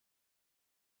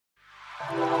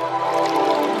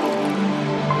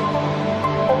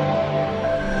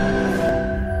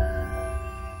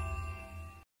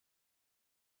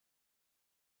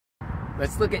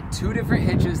Let's look at two different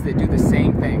hitches that do the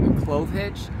same thing, a clove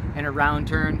hitch and a round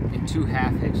turn and two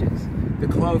half hitches. The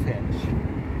clove hitch,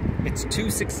 it's two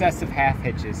successive half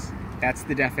hitches. That's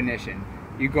the definition.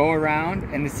 You go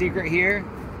around, and the secret here,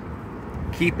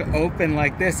 keep it open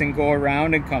like this and go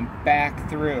around and come back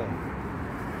through.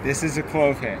 This is a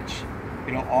clove hitch.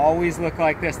 It'll always look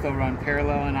like this. They'll run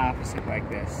parallel and opposite like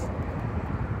this.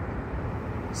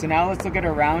 So now let's look at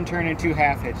a round turn and two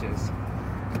half hitches.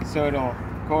 So it'll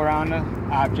go around the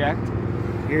object.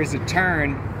 Here's a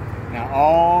turn. Now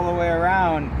all the way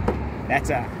around, that's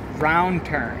a round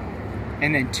turn.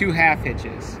 And then two half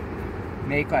hitches.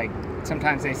 Make like,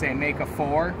 sometimes they say make a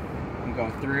 4 and go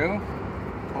through.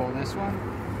 Pull this one.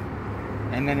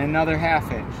 And then another half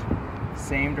hitch.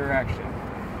 Same direction.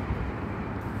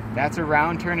 That's a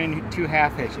round turn and two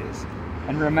half hitches.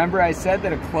 And remember I said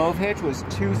that a clove hitch was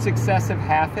two successive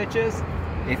half hitches?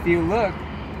 If you look,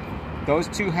 those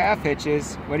two half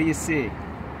hitches, what do you see?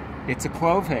 It's a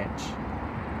clove hitch.